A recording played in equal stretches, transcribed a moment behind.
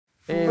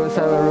Hey, what's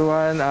up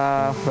everyone?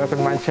 Welcome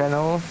to my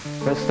channel.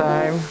 First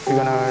time, we're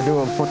gonna do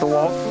a photo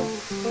walk.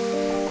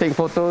 Take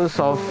photos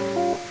of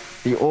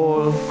the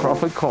old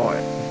Crawford Court.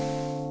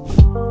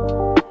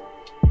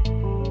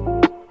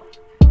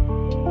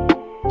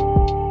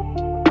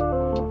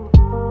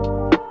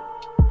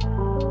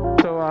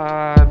 So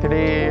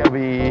today I'll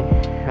be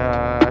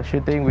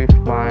shooting with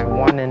my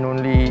one and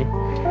only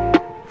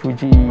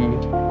Fuji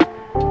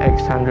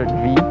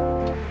X100V.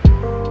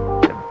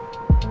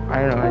 I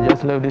don't know, I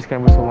just love this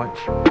camera so much.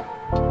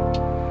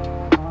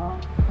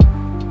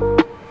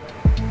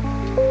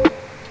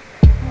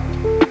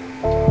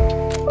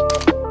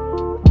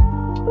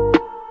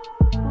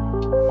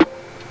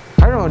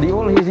 I don't know, the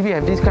old HDB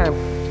have this kind of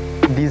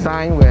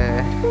design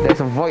where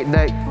there's a void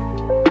deck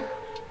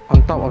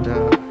on top of the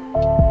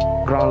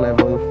ground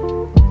level.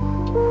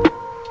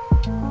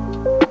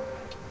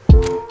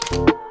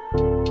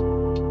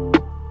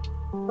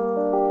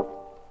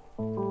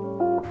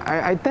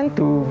 I tend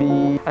to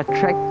be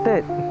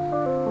attracted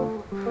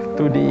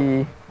to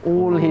the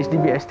old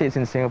HDB estates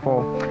in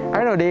Singapore.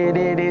 I don't know,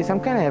 they some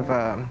kind of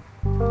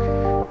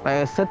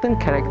like a certain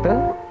character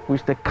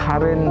which the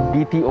current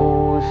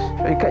BTOs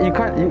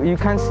you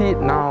can't see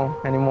it now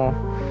anymore.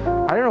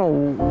 I don't know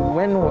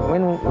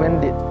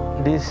when did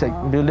this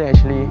building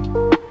actually.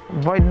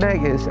 Void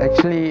deck is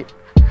actually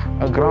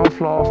a ground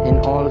floor in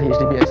all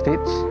HDB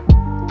estates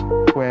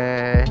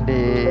where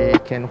they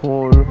can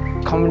hold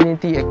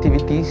community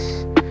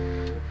activities.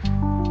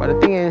 But the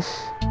thing is,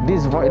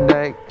 this void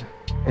deck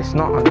is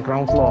not on the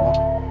ground floor.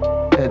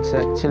 It's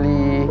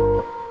actually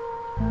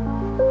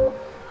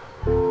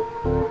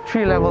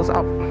 3 levels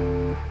up.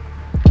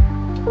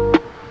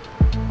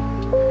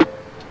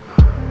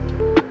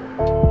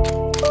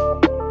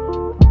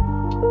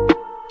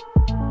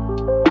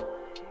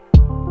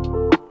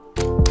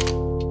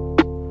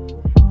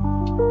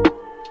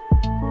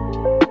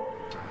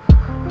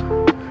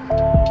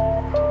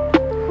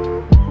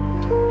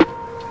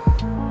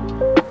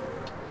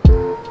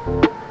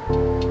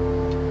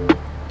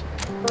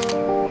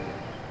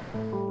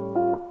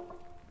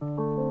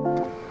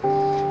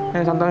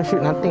 And sometimes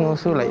shoot nothing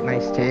also like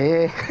nice,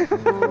 che.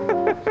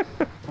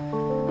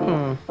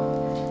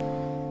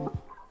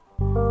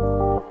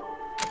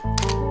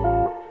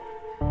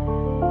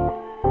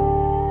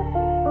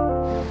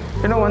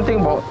 You know one thing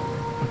about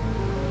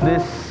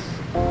this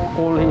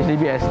old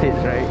HDB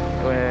estates, right?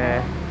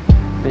 Where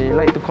they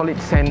like to call it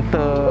center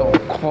or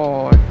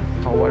court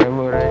or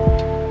whatever, right?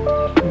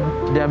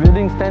 Their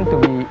buildings tend to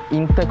be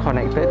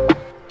interconnected.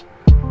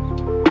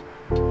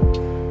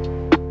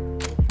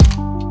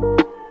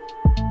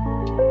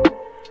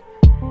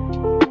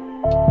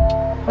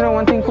 You know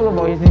one thing cool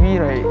about HDB,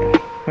 right?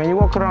 When you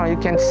walk around, you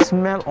can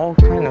smell all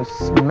kind of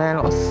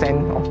smell or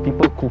scent of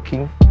people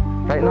cooking.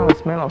 Right now, I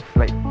smell of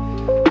like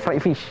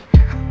fried fish.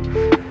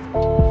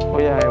 Oh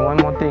yeah, and one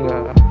more thing,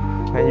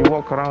 when you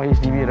walk around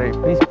HDB, right,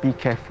 please be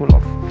careful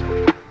of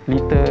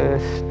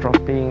litters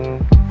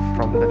dropping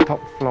from the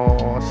top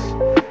floors,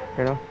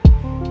 you know.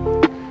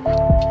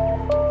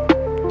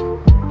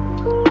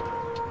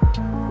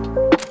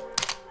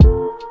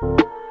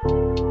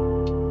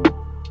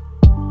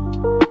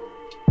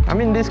 I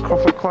mean, this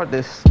Crawford Court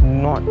is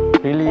not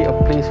really a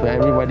place where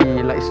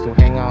everybody likes to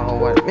hang out or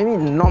what. Maybe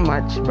not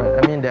much,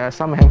 but I mean, there are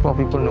some handful of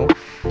people know.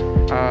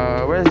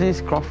 Where's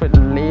this Crawford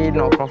Lane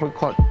or Crawford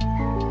Court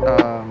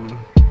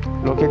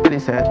located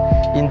is at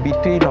in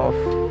between of...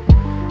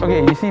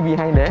 Okay, you see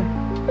behind there?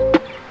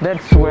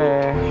 That's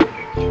where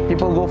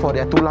people go for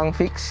their tulang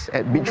fix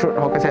at Beach Road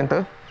Hawker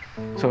Centre.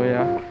 So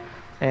yeah,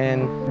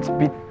 and it's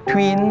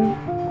between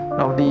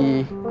of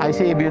the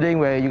ICA building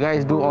where you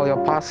guys do all your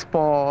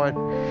passport,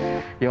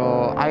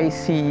 your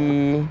IC,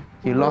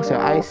 you lost your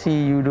IC,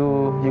 you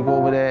go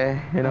over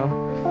there, you know.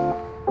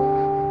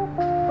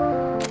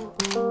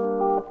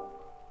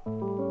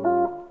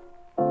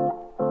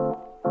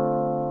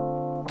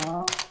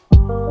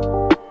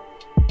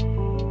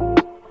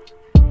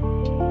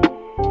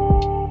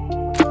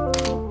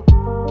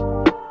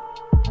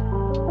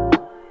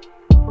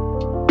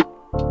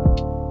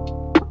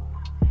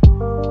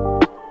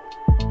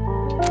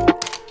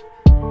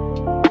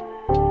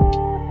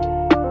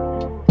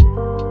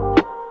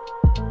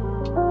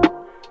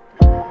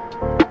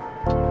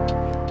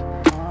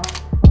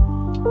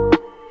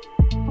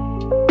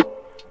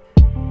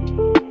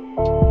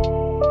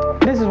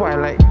 This is what I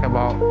like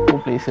about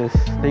old places.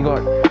 They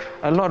got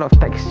a lot of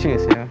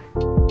textures, you know.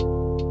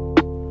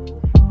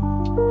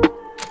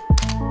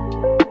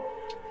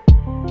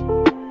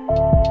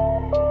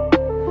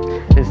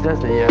 It's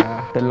just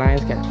the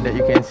lines that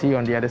you can see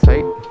on the other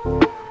side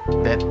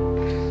that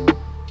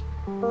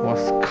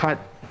was cut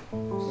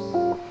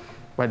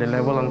by the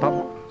level on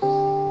top.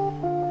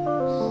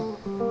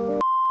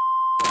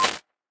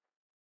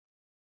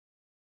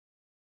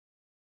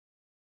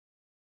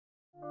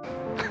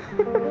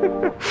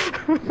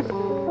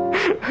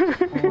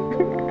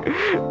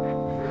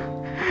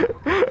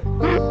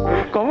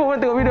 Kau pun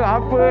tengok video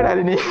apa dah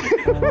hari ni?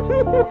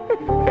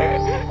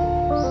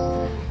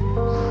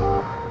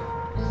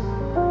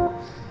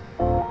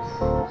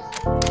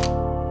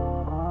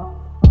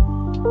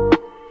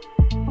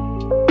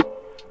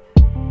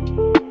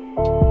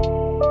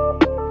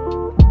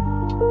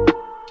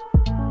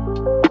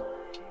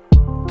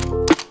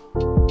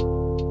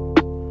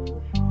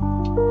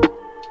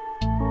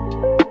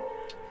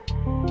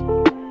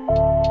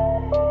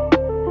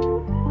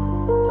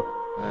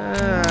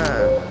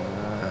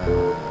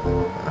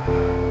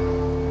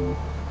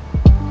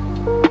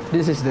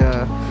 this is the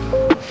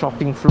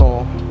shopping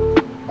floor.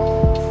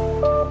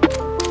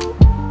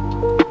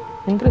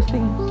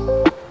 Interesting.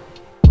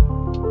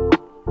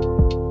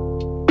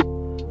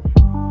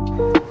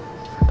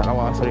 Tak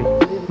lawa, sorry.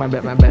 My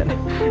bad.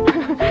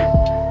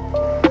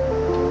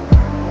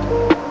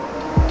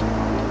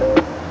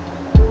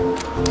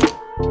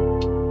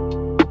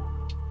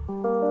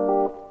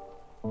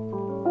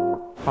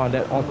 Oh,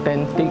 that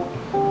authentic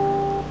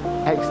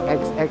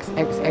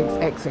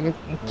XXXXXX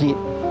gate.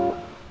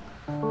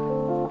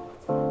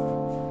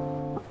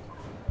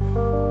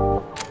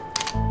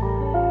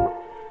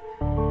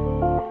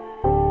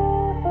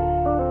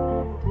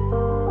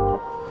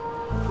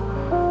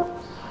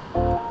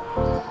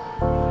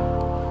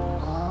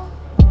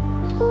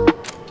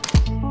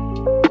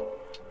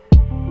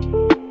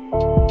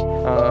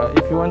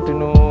 If you want to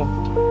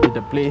know if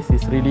the place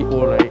is really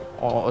old, right,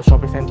 or a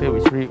shopping center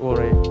which is really old,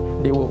 right,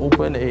 they will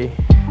open a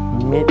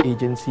maid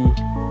agency.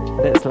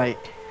 That's like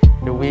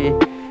the way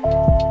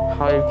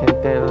how you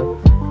can tell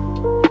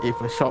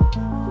if a shop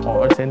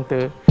or a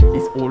center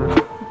is old. I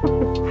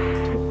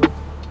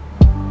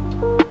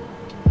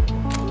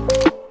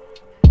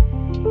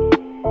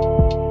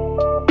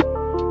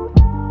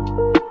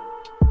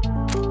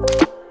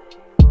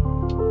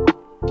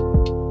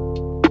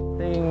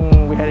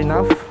think we had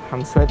enough.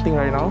 I'm sweating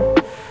right now.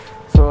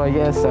 So I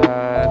guess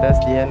that's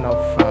the end of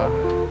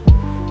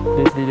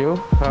this video.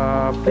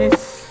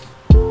 Please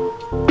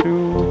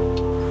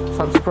do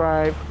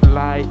subscribe,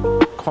 like,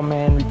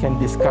 comment. We can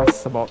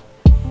discuss about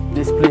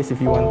this place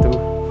if you want to,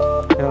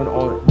 you know,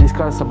 or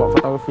discuss about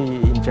photography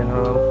in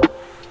general.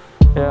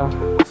 Yeah.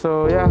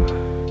 So yeah,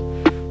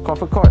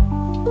 Crawford Court.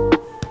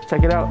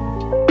 Check it out.